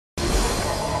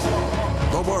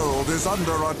The world is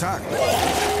under attack.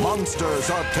 Monsters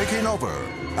are taking over.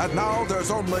 And now there's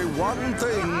only one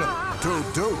thing to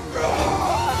do.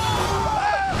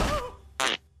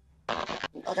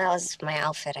 Well, that was my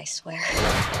outfit, I swear.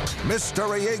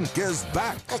 Mystery Inc. is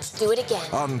back. Let's do it again.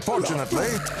 Unfortunately,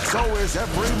 so is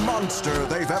every monster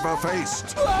they've ever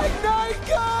faced. Black Knight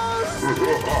goes!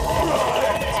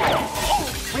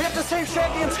 We have to save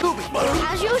Shaggy and Scooby.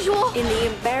 As usual. In the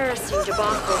embarrassing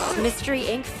debacle, Mystery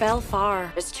Inc. fell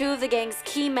far as two of the gang's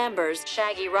key members,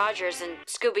 Shaggy Rogers and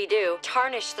Scooby-Doo,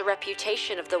 tarnished the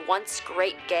reputation of the once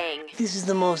great gang. This is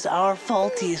the most our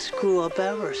faultiest screw-up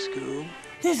ever, Scoob.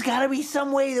 There's gotta be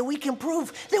some way that we can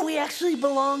prove that we actually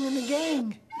belong in the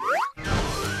gang.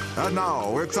 And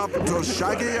now it's up to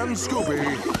Shaggy and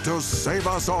Scooby to save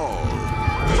us all.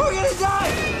 We're gonna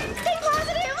die! Stay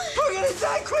positive! We're gonna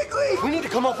die quickly! We need to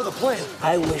come up with a plan.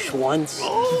 I wish once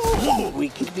we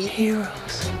could be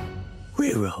heroes.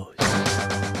 Heroes.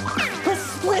 Let's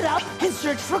split up and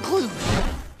search for clues.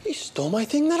 He stole my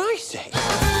thing that I say.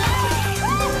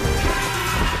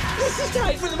 This is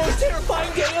tied for the most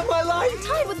terrifying day of my life.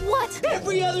 Tied with what?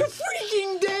 Every other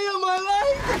freaking day of my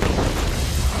life.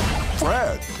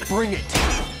 Fred. Bring it.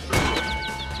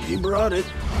 He brought it.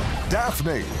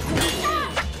 Daphne.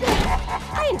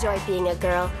 I enjoy being a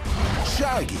girl.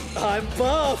 Shaggy. I'm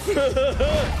buff.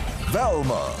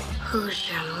 Velma. Who's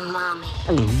your mommy?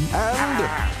 And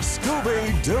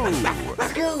Scooby-Doo.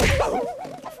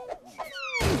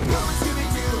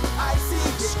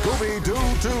 Scooby-Doo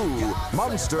 2,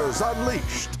 Monsters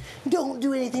Unleashed. Don't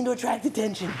do anything to attract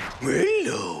attention.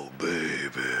 Hello, baby.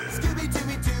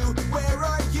 Scooby-Doo, where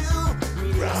are you? We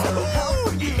need some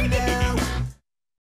help, you know.